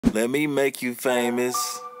Let me make you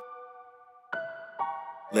famous.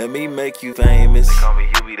 Let me make you famous. They call me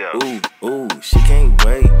Huey though. Ooh, she can't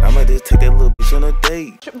wait. I'ma just take that little bitch on a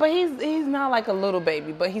date. But he's not like a little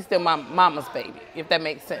baby, but he's still my mama's baby, if that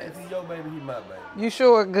makes sense. If he your baby, he my baby. You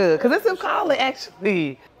sure good? Cause it's in college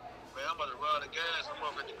actually. Man, I'm about to run the gas. I'm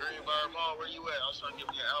up at the Greenbrier Mall. Where you at? I was trying to give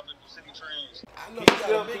me an outfit for City Trends. I know you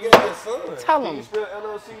got a big ass son. Tell Can you him. spell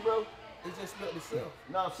LLC, bro? It just spelled itself.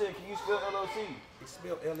 No, I'm saying, can you spell LLC? It's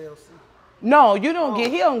spelled LLC. No, you don't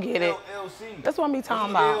get. He don't get it. LLC. That's what I'm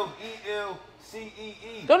talking about.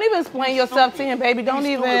 E-L-E-L-C-E-E. Don't even explain yourself to him, baby. Don't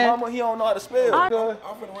He's even. stupid, mama. He don't know how to spell. I'm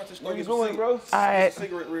finna run to the store. What you doing, bro? All right. Get a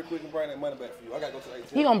cigarette real quick and bring that money back for you. I gotta go to the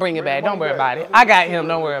ATM. He gonna bring it back. Don't worry about it. I got him.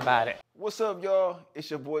 Don't worry about it. What's up, y'all?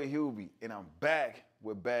 It's your boy Huey, and I'm back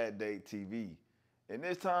with Bad Day TV. And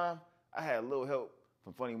this time, I had a little help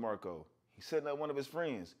from Funny Marco. He's setting up one of his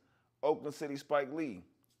friends, Oakland City Spike Lee.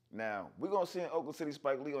 Now, we're gonna send Oakland City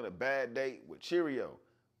Spike Lee on a bad date with Cheerio.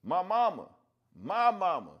 My mama, not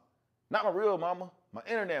my real mama, my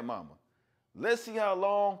internet mama. Let's see how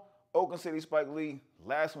long Oakland City Spike Lee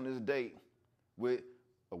lasts on this date with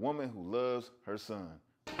a woman who loves her son.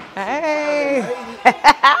 Hey.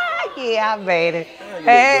 Yeah, I made it. You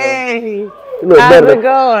Hey. look How's better. it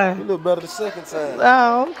going? You look better the second time.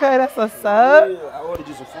 Oh, okay. That's what's up. Yeah, I ordered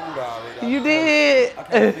you some food already. You did. I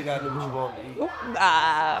can't figure out what you want to eat.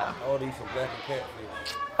 Ah. I ordered you some black and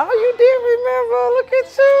catfish. Oh, you did remember. Look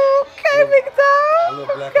at you. Okay, big A dog.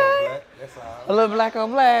 little black Okay. on black. That's all. A little black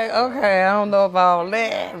on black. Okay, I don't know about all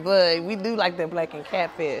that, but we do like that black and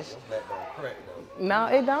catfish. Black don't crack though. No,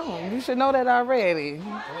 it don't. You should know that already.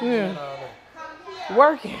 What Yeah. you all that?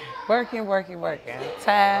 Working.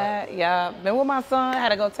 Tired, yeah. Been with my son. Had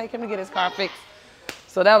to go take him to get his car fixed.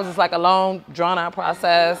 So that was just like a long, drawn-out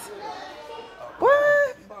process.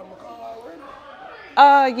 What? You bought him a car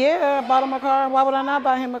already? Yeah, I bought him a car. Why would I not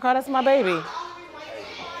buy him a car? That's my baby. Hey, man,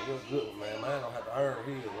 you're a good one, man. Man, I don't have to earn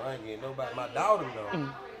his. I ain't getting nobody. My daughter, though.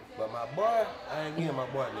 But my boy, I ain't getting my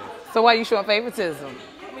boy nothing. So why you showing favoritism? I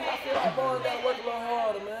mean, I feel like boys gotta work a little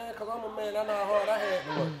harder, man. Cause I'm a man. I know how hard I had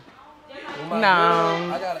to work. With my No.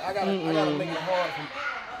 girl, I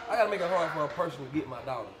gotta make it hard for a person to get my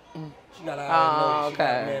daughter. She gotta already know that she got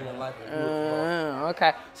a man in life and do it for her.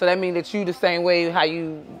 Okay. So that means that you the same way how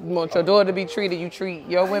you want your daughter to be treated, you treat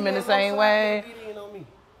your women the same way?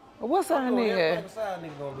 What side I'm doing everything nigga? like a side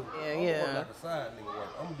nigga gonna do. Yeah, I'm yeah. going like a side nigga work.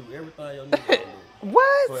 I'm gonna do everything your nigga gonna do. So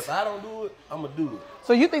What? if I don't do it, I'm gonna do it.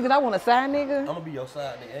 So you think that I want a side nigga? I'm gonna be your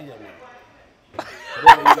side nigga and your nigga. So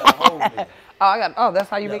that way you got a whole nigga. That's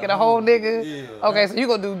how you make it a whole nigga? Yeah. Okay, so you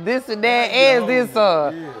gonna do this and that Yeah, and this,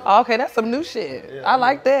 yeah. Okay, that's some new shit. Yeah, I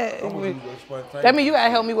like that. I'm gonna do your spontaneous. That means you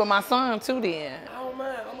gotta help me with my son too then. Oh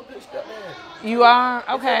man, I'm a good stepman. You are?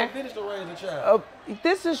 I'm Okay. finished to raise a child.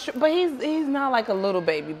 But he's not like a little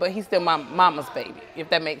baby, but he's still my mama's baby, if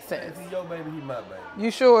that makes sense. If he your baby, he my baby.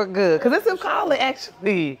 You sure good? Cause it's in college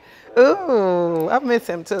actually. Ooh, I miss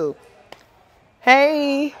him too.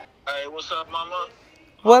 Hey, Hey, what's up, mama?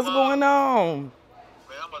 what's going on? Man,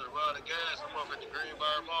 I'm about to run the gas. I'm up at the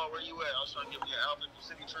Greenbrier Mall. Where you at? I was trying to give me an outfit for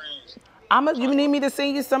City Trends. You need me to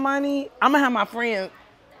send you some money? I'm gonna have my friend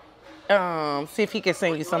see if he can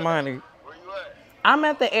send you some money. Where you at? I'm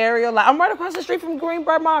at the area. Like, I'm right across the street from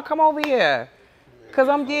Greenbrier Mall. Come over here. Cause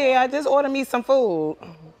I just ordered me some food.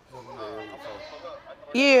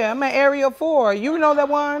 Yeah, I'm at Area 4. You know that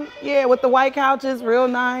one? Yeah, with the white couches, real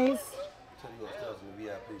nice. Tell you upstairs in the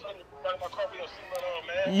VIP. Got my car with your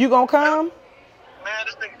seatbelt on, man. You gonna come? Man,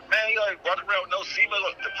 this thing, man, you ain't walking around with no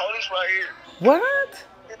seatbelt. The police right here. What?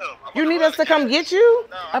 You know, I'm You about need run us the to come gas. get you?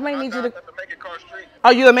 No, I may need you to. At the Macon Car Street. Oh,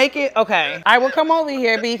 you'll make it? Okay. All right, well, come over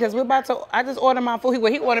here, B, because we're about to. I just ordered my food.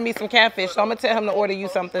 He ordered me some catfish, so I'm gonna tell him to order you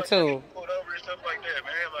something too. Pulled over and stuff like that,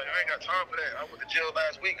 man. Like, I ain't got time for that. I went to jail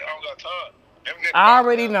last week. I don't got time. I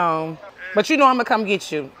already know. But you know I'm gonna come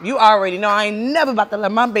get you. You already know I ain't never about to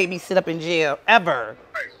let my baby sit up in jail, ever.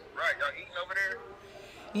 Right. Y'all eating over there?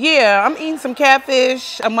 Yeah, I'm eating some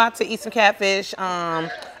catfish. I'm about to eat some catfish.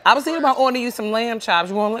 I was thinking about ordering you some lamb chops.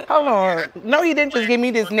 You want? Hold on. No, he didn't just give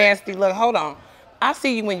me this nasty look. Hold on. I'll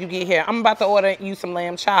see you when you get here. I'm about to order you some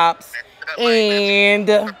lamb chops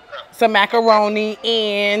and some macaroni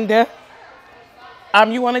and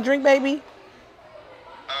you want a drink, baby?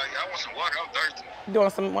 Yeah, I want some water. I'm thirsty. Doing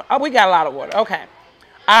some. Oh, we got a lot of water. Okay.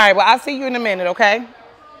 All right. Well, I'll see you in a minute. Okay.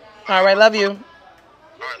 All right. Love you. All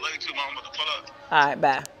right, love you too, mom. I'm about to pull up. All right.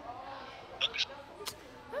 Bye.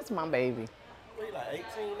 That's my baby. What, you like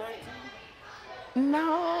 18, 19?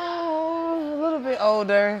 No, a little bit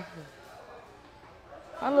older.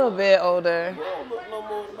 A little bit older. You don't look no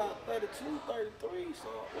more than about 32, 33, so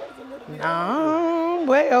what's a little bit older? No,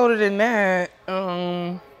 way older than that.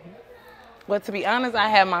 But to be honest, I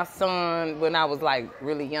had my son when I was like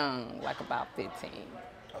really young, like about 15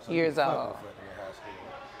 years old.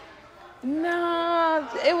 No,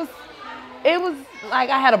 it was like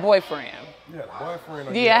I had a boyfriend. You had a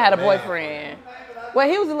boyfriend? Yeah, I had a boyfriend. Well,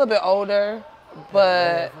 he was a little bit older,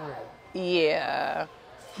 but yeah.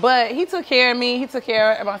 But he took care of me. He took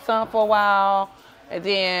care of my son for a while. And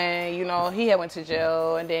then, you know, he had went to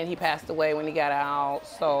jail and then he passed away when he got out.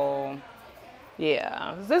 So,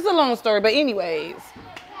 yeah. This is a long story. But anyways,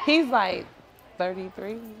 he's like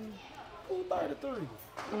 33. Who's 33?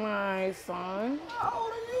 My son. How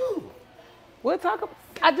old are you? We'll talk about,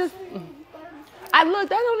 look, that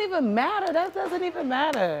don't even matter. That doesn't even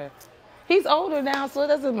matter. He's older now, so it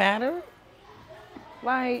doesn't matter.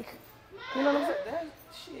 Like, you know what I'm saying? That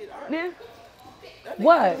shit. Yeah.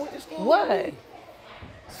 What? What?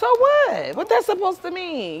 So what? What that's supposed to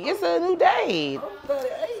mean? It's a new date. I'm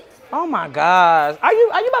 38. Oh my gosh. Are you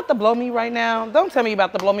about to blow me right now? Don't tell me you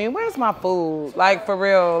about to blow me. Where's my food? Like for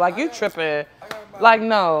real. Like you tripping. Like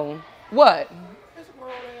no. What? That's a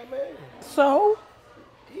grown-ass man. So?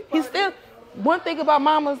 He's still, one thing about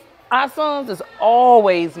mamas, our sons is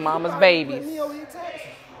always mama's babies.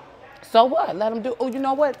 So what? Let them do, oh, you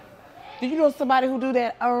know what? Do you know somebody who do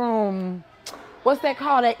that, what's that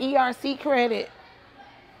called, that ERC credit?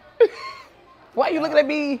 Why you looking at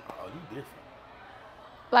me? Oh, you different.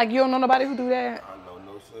 Like you don't know nobody who do that? I know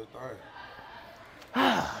no such thing.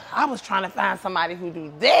 I was trying to find somebody who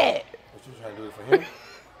do that. What you trying to do it for him?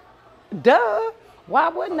 Duh. Why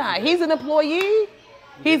wouldn't I? He's an employee.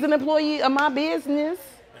 He's an employee of my business.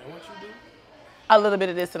 And what you do? A little bit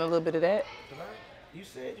of this and a little bit of that. You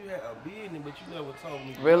said you had a business, but you never told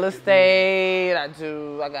me. Real estate, I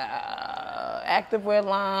got active wear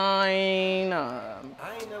line, I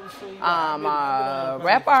ain't never seen you.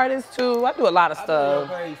 rap artist too. I do a lot of I've been on stuff.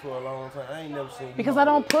 your page for a long time. I ain't never seen you. Because I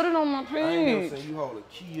don't put it on my I ain't never page. seen you hold a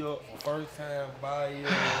key up for first time buyer.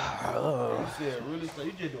 You said real estate.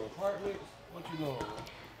 You just do apartments? What you doing?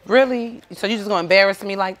 Really? So you just gonna embarrass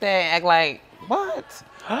me like that? Act like, what?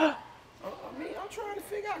 I mean, I'm trying to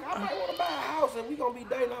figure out. I might want to buy a house and we gonna be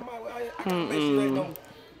dating. I gotta make sure ain't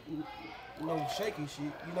no shaky shit.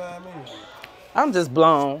 You know what I mean? I'm just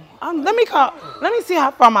blown. Let me see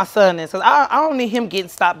how far my son is. Cause I don't need him getting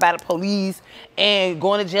stopped by the police and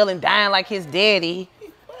going to jail and dying like his daddy.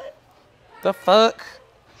 The fuck?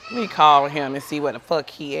 Let me call him and see where the fuck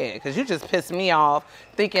he at. Cause you just pissed me off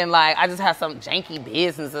thinking like I just have some janky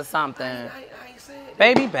business or something. I ain't said that.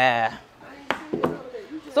 Baby, bad. I ain't said none of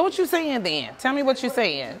that. You just So what you saying then? Tell me what you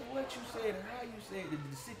saying. what you said and how you said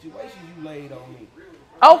the situation you laid on me.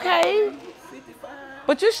 Okay. 55.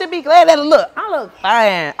 But you should be glad that I look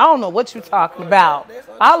fine. I don't know what you talking about.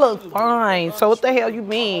 I look fine. So what the hell you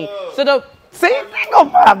mean? So see, that's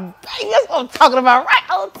what I'm talking about right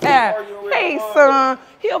on time. Hey, son.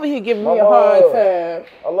 He over here giving me a hard time.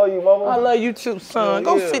 I love you, mama. I love you too, son.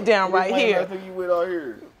 Go sit down right here. Who you with out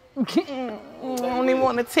here? I don't even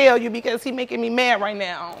want to tell you because he's making me mad right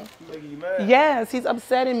now. He making you mad? Yes, he's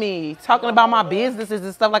upsetting me. Talking about my businesses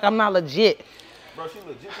and stuff like I'm not legit. Bro, she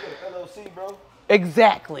legit. She got an LLC, bro.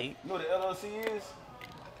 Exactly. You know what the LLC is?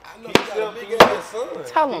 I know you got a big ass son.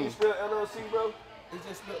 Tell Can you him. spell LLC, bro? It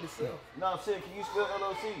just spelled itself. No, I'm saying, can you spell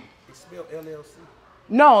LLC? It's spelled LLC.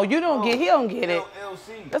 No, you don't get. He don't get it.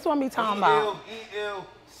 LLC. That's what I'm talking about.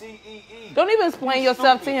 ELCEE. Don't even explain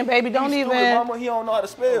yourself to him, baby. Don't He's even. stupid, mama. He don't know how to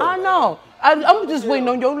spell. I know. I'm just waiting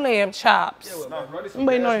on your lamb chops. Nah, bro, this I'm some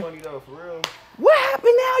waiting gas on. money though, for real. What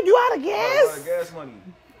happened now? You out of A lot of gas? gas money.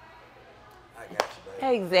 I got you, baby.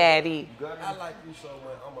 Hey, Zaddy. You got I me? like you so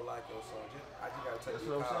much. I'm going to like your son. I just got to take That's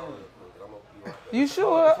your what I'm call saying. real quick. I'm going to be right back. You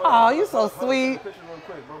sure? Oh, you so Hold on, sweet. take a picture real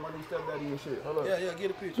quick, bro. My new stepdaddy and shit. Hold up. Yeah, get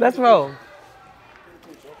a picture. Let's Get a roll. picture.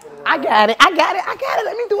 I got it.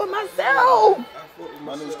 Let me do it myself.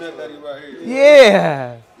 My new stepdaddy right here.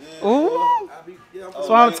 Yeah. Ooh. That's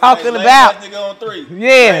what I'm talking Lame about. ass nigga on 3. Yeah.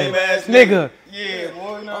 Lame ass Nigga. Yeah,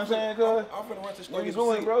 boy, you know what I'm saying, cuz? I'm finna run to the store. What you get some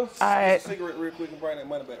doing, bro? All right. cigarette real quick and bring that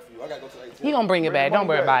money back for you. I gotta go to the ATM. He gonna bring it back. the Don't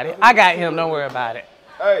money worry back. about it. I got him. Don't worry about it.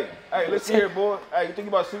 Hey, listen here, boy. Hey, you think you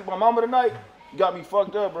about to sleep with my mama tonight? You got me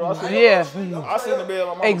fucked up, bro. I sit in the bed with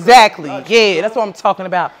my mama. Exactly. Yeah, that's what I'm talking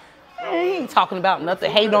about. He ain't talking about nothing,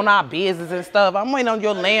 hating on our business and stuff. I'm waiting on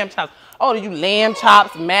your lamb chops. Oh, you lamb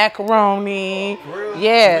chops, macaroni.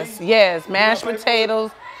 Yes, mashed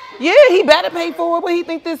potatoes. Yeah, he better pay for it. What he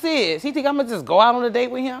think this is? He think I'm gonna just go out on a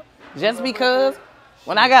date with him just because?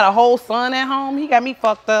 When I got a whole son at home, he got me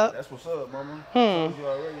fucked up. That's what's up, mama. Told you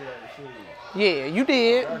already, like, shit. Yeah, you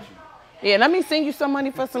did. Got you. Yeah, let me send you some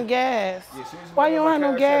money for some gas. Yeah, send some Why money you on don't have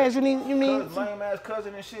my no cash gas? app. You need. Cuz lame ass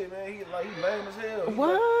cousin and shit, man. He lame as hell.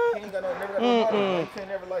 What? He ain't got no, never got no money. He can't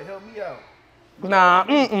never like help me out. Nah,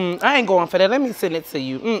 I ain't going for that. Let me send it to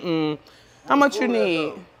you. How much you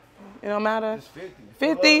need? It don't matter. It's 50.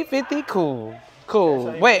 50, 50, cool.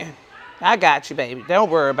 Wait, I got you, baby. Don't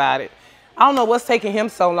worry about it. I don't know what's taking him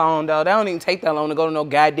so long, though. They don't even take that long to go to no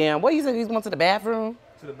goddamn. What you said? He's going to the bathroom?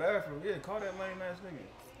 To the bathroom, yeah. Call that lame ass nigga.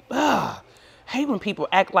 Ugh. Hate when people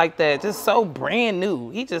act like that. Just so brand new.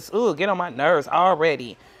 He just, get on my nerves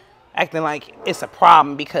already. Acting like it's a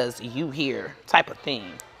problem because you here, type of thing.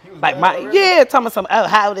 Like talking about some, oh,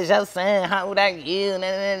 how old is your son? How old are you? Nah,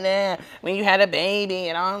 nah, nah. When you had a baby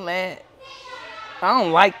and all that. I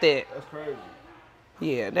don't like that. That's crazy.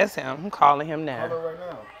 Yeah, that's him. I'm calling him now. Call her right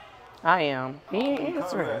now. I am. He ain't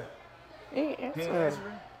answering. He ain't answering.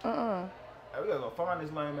 Hey, we gotta go find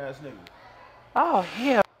this lame ass nigga. Oh,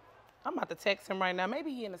 hell. I'm about to text him right now.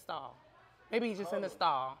 Maybe he in the stall. Maybe he's just in the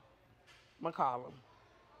stall. I'm gonna call him.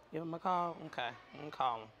 Give him a call? Okay, I'm gonna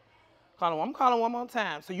call him. I'm calling one more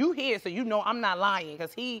time. So you here, so you know I'm not lying,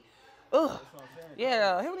 because he,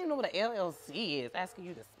 yeah, he don't even know what an LLC is, asking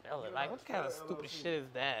you to spell it. Like, what kind of stupid shit is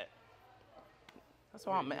that? That's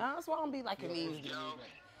why I'm be liking these dudes.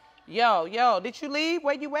 Yo, did you leave?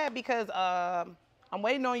 Where you at? Because I'm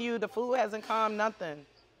waiting on you. The food hasn't come, nothing.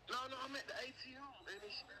 No, I'm at the ATM,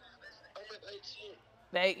 baby. I'm at the ATM.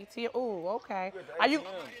 The ATM? Ooh, okay. Are you? You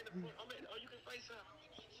can FaceTime.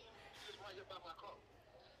 Just right here by my car.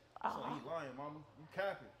 So he lying, mama. You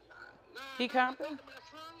capping. He capping? No, I'm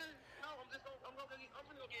gonna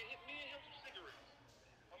go get me and him some cigarettes.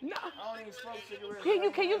 No. I don't even smoke cigarettes.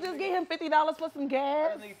 Can you just get him $50 for some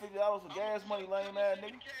gas? I need $50 for gas money, lame ass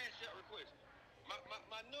nigga. Cash out request.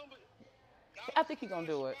 My number. I think he gonna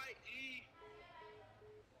do it.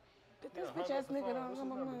 This bitch ass nigga don't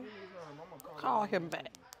call him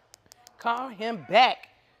back. Call him back.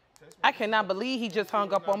 I cannot believe he just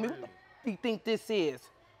hung up on me. What do you think this is?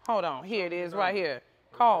 Hold on. Here it is right here.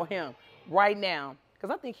 Call him right now. Because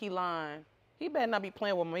I think he lying. He better not be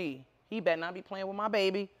playing with me. He better not be playing with my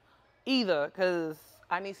baby either, because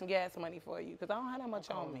I need some gas money for you, because I don't have that much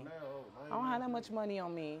on me. I don't have that much money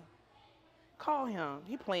on me. Call him.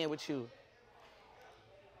 He playing with you.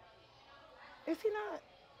 Is he not?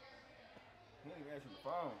 He ain't answering the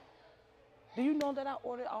phone. Do you know that I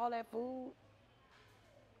ordered all that food?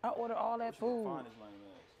 I ordered all that food. Find his lame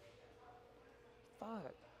ass.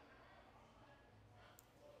 Fuck.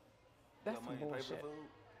 That's some bullshit. I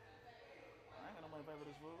ain't got no money to pay for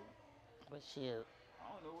this food. But shit. I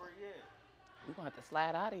don't know where he at. We gonna have to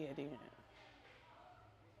slide out of here then.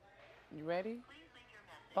 You ready?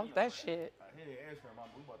 Fuck that shit. He ain't answering, mama.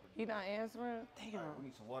 We about to. He not answering? Damn. We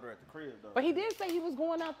need some water at the crib, though. But he did say he was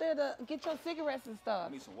going out there to get your cigarettes and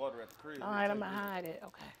stuff. We need some water at the crib. All right, I'm gonna hide it.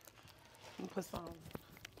 Okay. I'm gonna put some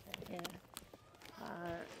here. All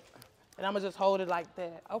right. And I'm gonna just hold it like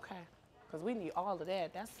that. Okay. Because we need all of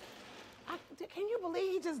that. Can you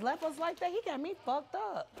believe he just left us like that? He got me fucked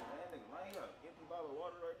up. Man, nigga, line up. Empty bottle of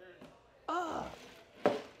water right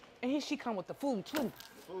there. And she come with the food too.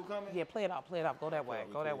 Food coming? Yeah, play it off. Go that way.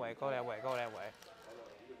 Go that way.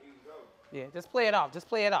 Yeah, just play it off.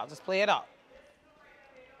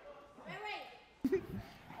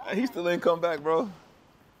 He still ain't come back, bro.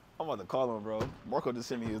 I'm about to call him, bro. Marco just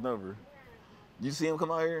sent me his number. You see him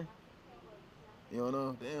come out here? You don't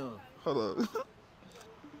know? Damn. Hold up.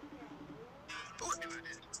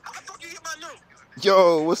 How the fuck you get my number?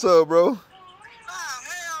 Yo, what's up, bro? Hell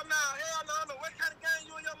no. What kind of game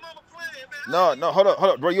you and your mama playing, man? No, hold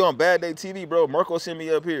up, bro. You on Bad Day TV, bro. Marco sent me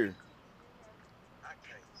up here.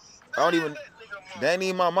 I don't even. That ain't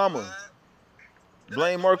even my mama.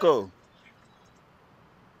 Blame Marco.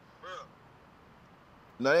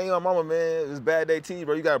 No, that ain't your mama, man. It's Bad Day TV,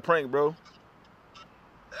 bro. You got a prank, bro.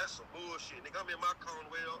 That's some bullshit. Nigga, I'm in my car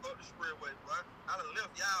way up the expressway, bro. I done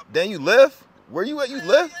left y'all. Then you left? Where you at? You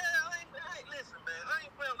left? Yeah, listen, man. I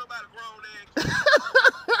ain't playing with nobody grown ass.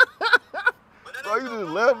 Bro, you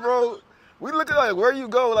just left, bro? We looking like, where you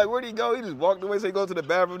go? Like, where'd he go? He just walked away, said he go to the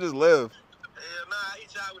bathroom, just left. Hell nah, I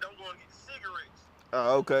hit y'all with I'm going to get the cigarettes.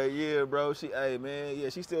 Oh, okay, yeah, bro. Hey, man, yeah,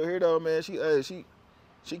 she still here, though, man. She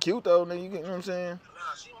cute, though, nigga. You know what I'm saying?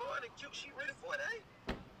 Nah, she more than cute. She really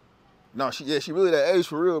 48. No, she really that age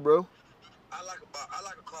for real, bro. I like a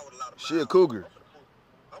car with a lot of miles. She a cougar.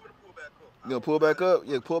 I'm gonna pull back up. You gonna pull back up?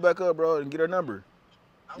 Yeah, pull back up, bro, and get her number.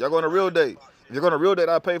 Y'all go on a real date. If you're going on a real date,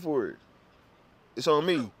 I'll pay for it. It's on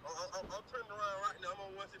me. I'm turning around right now. I'm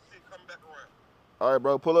on 166 coming back around. All right,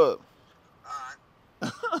 bro, pull up. All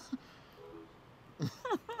right.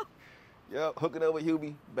 Yep, hooking up with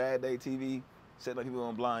Hubie, Bad Day TV, setting up people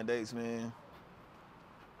on blind dates, man.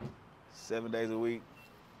 7 days a week.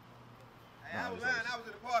 Hey, I was lying. I was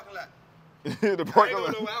in the parking lot. The park. I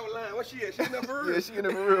don't know outline. What she at? She in there for real? Yeah, she in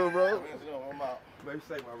there for real, bro. I'm out. Maybe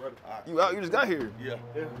say my brother. You out? You just got here. Yeah.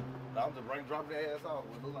 I'm just dropping that ass off.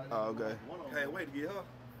 Oh, okay. Can't wait to get her.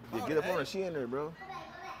 Yeah, get up on her. She in there, bro.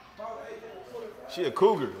 She a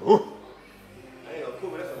cougar. Ooh. Ain't no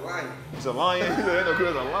cougar, that's a lion. It's a lion. Ain't no cougar,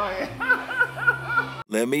 it's a lion.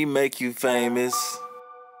 Let me make you famous.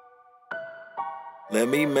 Let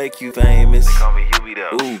me make you famous. They call me Huey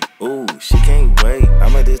though. Ooh, she can't wait. I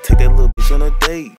might just take that little bitch on a date.